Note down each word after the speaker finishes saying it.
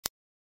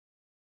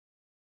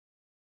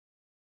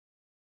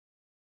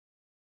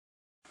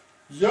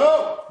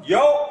Yo!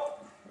 Yo!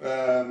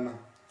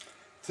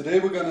 Today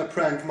we're gonna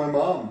prank my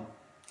mom.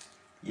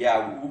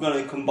 Yeah, we're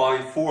gonna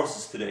combine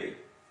forces today.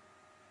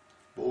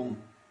 Boom.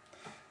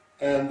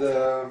 And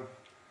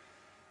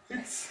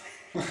it's...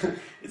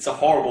 It's a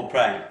horrible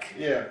prank.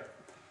 yeah.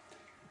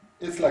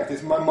 It's like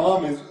this. My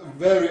mom is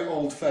very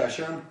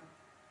old-fashioned.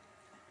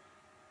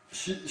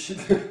 She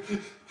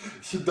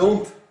she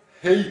don't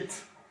hate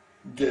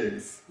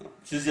gays.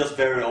 She's just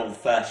very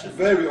old-fashioned.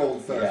 Very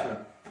old-fashioned.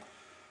 Yeah.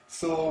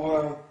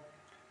 So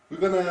we're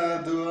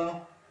gonna do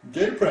a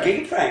gay prank.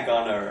 Gay prank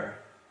on her.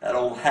 That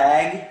old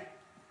hag.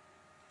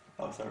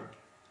 Oh, sorry.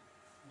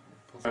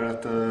 We're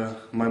at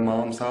my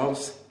mom's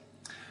house.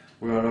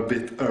 We are a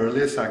bit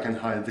early so I can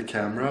hide the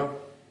camera.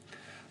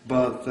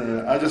 But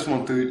I just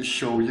want to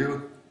show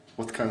you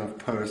what kind of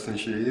person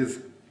she is.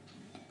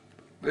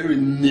 Very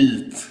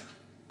neat.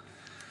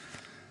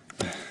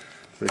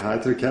 Say hi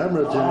to the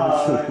camera,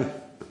 James.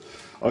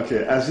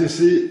 Okay, as you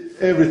see,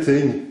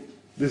 everything,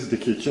 this is the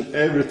kitchen,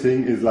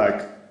 everything is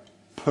like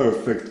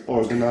perfect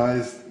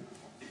organized.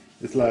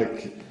 It's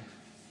like,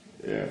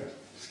 yeah,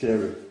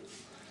 scary.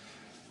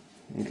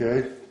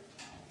 Okay.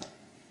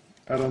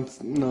 I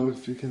don't know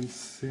if you can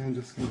see, I'm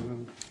just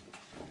gonna...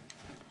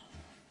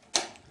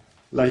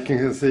 Like you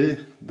can see,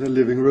 the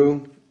living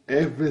room,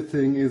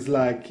 everything is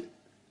like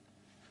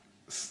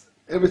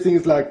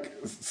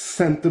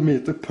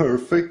centimeter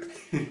perfect.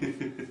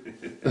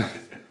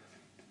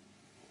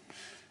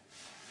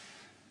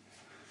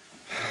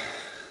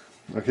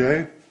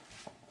 Okay.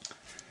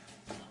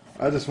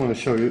 I just want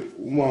to show you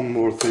one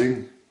more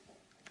thing.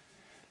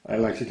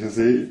 Like you can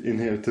see in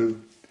here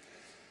too.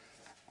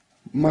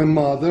 My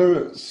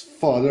mother's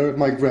father,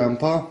 my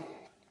grandpa,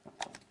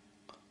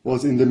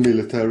 was in the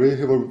military.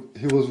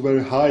 He was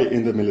very high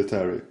in the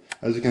military.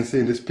 As you can see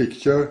in this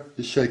picture,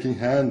 he's shaking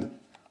hand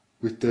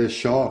with the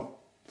Shah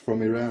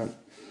from Iran.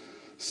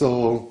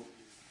 So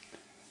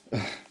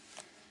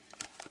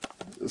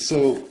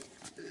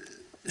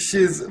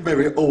she's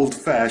very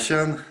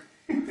old-fashioned,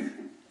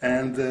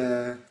 and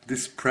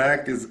this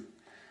prank is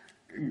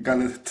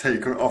gonna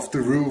take her off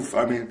the roof.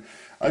 I mean,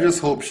 I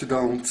just hope she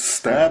don't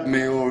stab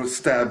me or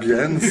stab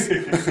Jens.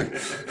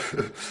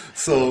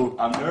 So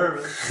I'm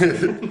nervous.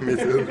 me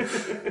too.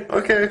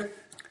 Okay,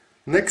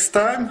 next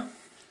time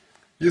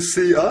you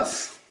see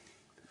us,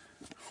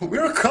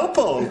 we're a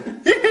couple.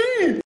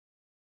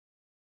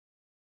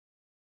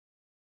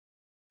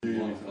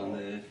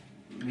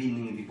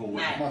 Vinningen till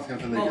håret. Man ska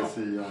inte lägga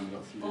sig i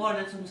andras liv. Vad var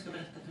det som du ska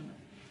berätta till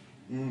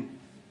mig?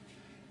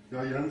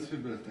 Ja, Jens vill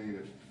berätta en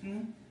grej.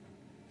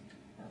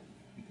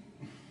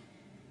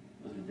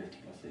 Vad ska du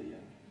berätta säga?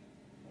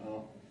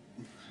 Ja,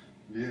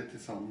 vi är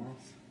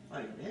tillsammans. Ja,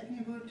 jag vet,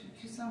 ni bor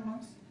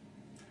tillsammans.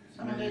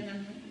 Samma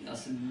lägenhet.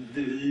 Alltså,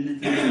 det är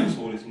lite mer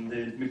så liksom. Det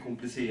är lite mer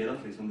komplicerat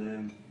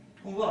liksom.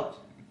 Och vad?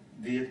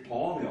 Det är ett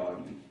par jag är.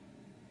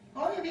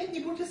 Ja, jag vet,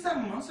 ni bor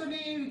tillsammans och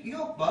ni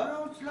jobbar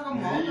och lagar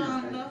mat och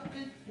handlar.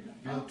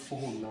 Vi har ett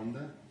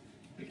förhållande.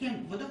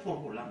 Vadå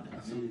förhållande?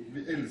 Alltså,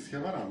 vi älskar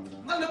varandra.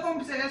 Alla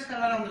kompisar älskar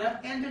varandra.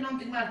 Händer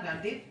någonting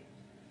märkvärdigt?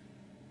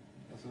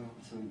 Alltså,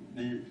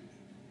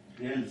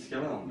 Vi älskar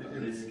varandra.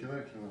 vi älskar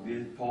verkligen varandra. Vi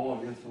är ett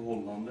par, vi är ett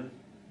förhållande.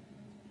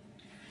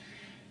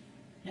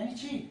 Yani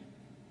چی؟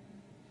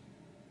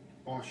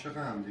 عاشق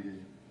هم دیگه.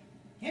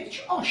 یعنی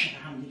چی عاشق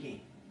هم دیگه؟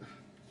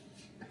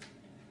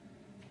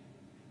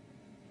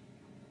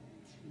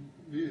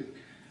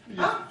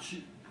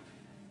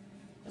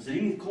 Alltså det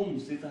är inget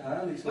konstigt det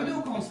här liksom.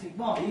 Vadå konstigt?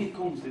 Vad? Det är inget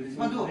konstigt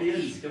liksom. Vadå? Vi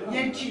älskar varandra.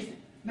 Yani çi?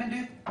 Men du,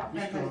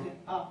 vänta lite.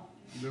 Ja.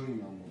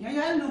 Lugn mamma. Ja,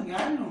 jag är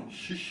lugn.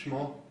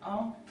 Shishma.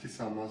 Ja.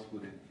 Tillsammans på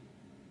det.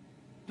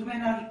 Du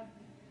menar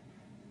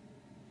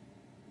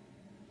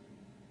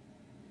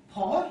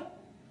par?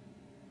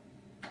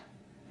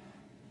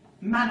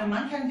 من و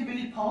من که inte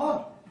blir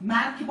par.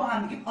 مرد که با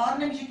هم دیگه par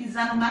نمیشه که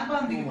زن و مرد با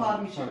هم دیگه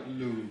par میشه.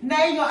 Lugn.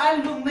 Nej, jag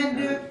är lugn, men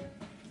du...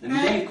 Det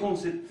är inget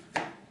konstigt.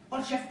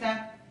 Håll käften.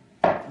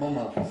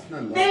 Mamma,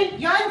 snälla. Nej,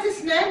 jag är inte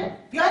snäll.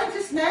 Jag är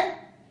inte snäll.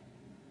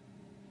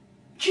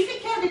 چی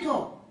فکر کردی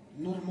تو؟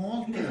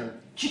 Normalt.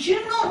 چی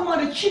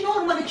نرماله؟ چی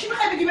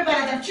میخوای بگی به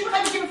برادر؟ چی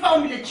میخوای بگی به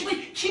فامیله؟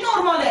 چی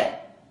نرماله؟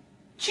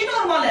 چی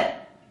نرماله؟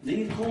 Det är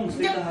inget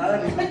konstigt det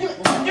här liksom. Men du...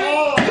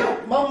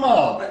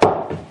 Mamma!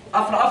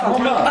 Afra.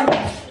 Mamma!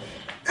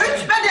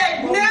 Ut med dig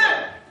nu!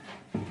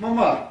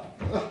 Mamma!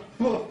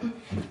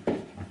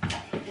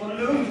 Ta det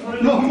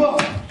lugnt. Mamma!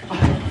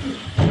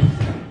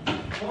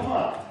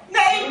 Mamma!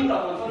 Nej!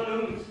 Ta det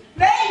lugnt.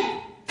 Nej!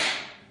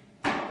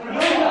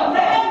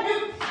 Nej, du!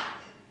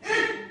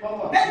 Ut!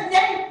 Mamma! Men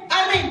nej,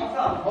 Armin!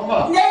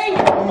 Mamma! Nej!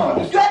 Mamma!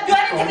 Du är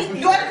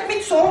inte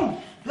min son!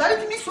 Du är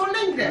inte min son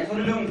längre! Ta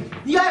det lugnt.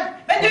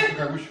 Men du!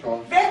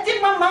 Berätta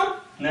till mamma!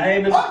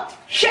 Nej men... Och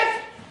chef!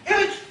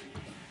 Ut!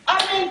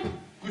 Armin!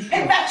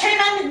 En bättre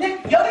man!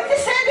 Jag vill inte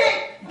se det!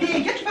 Det är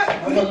inget för...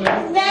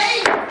 Nej!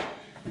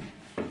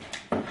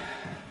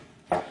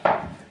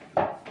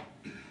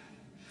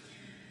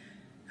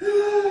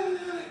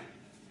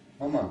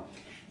 Mamma!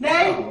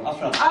 Nej!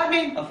 Afra.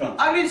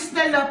 Armin,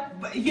 snälla!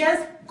 Jens,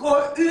 gå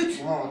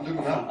ut! Mamma,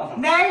 lugna.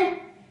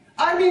 Nej!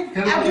 Armin,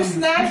 är du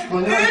snäll?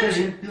 Ut!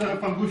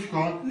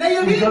 Nej,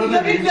 jag vill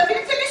inte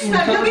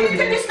lyssna. Jag vill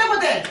inte lyssna på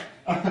dig.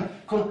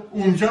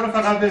 اونجا رو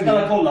فقط ببین.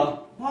 Snälla kolla.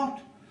 Vad?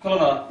 Kolla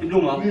där, i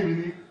blomman.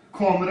 میبینی؟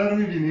 کامرا رو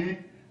میبینی؟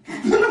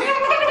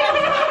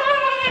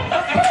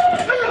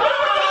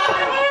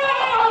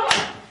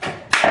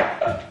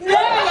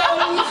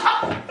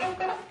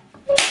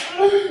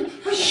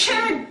 Vad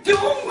känner du?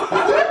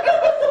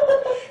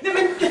 Nej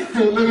men...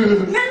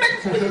 Nej men...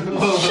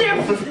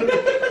 Käft!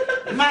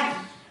 Men...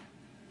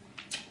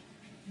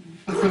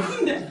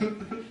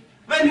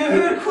 Men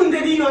hur kunde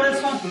ni göra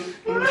sånt?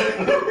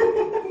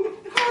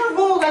 Hur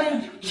vågar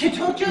du?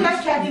 چطور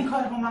جرأت کردی این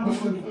کار با من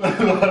بکنی؟